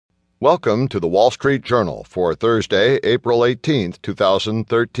Welcome to the Wall Street Journal for Thursday, April 18,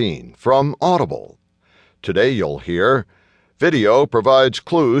 2013, from Audible. Today you'll hear, Video provides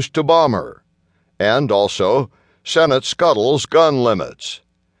clues to bomber, and also, Senate scuttles gun limits.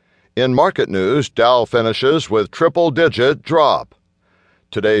 In market news, Dow finishes with triple-digit drop.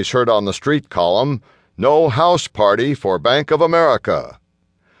 Today's Heard on the Street column, No House Party for Bank of America.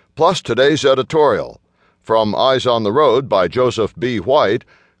 Plus today's editorial, from Eyes on the Road by Joseph B. White,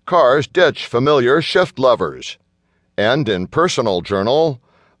 Cars ditch familiar shift levers. And in Personal Journal,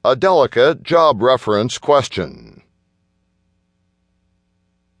 a delicate job reference question.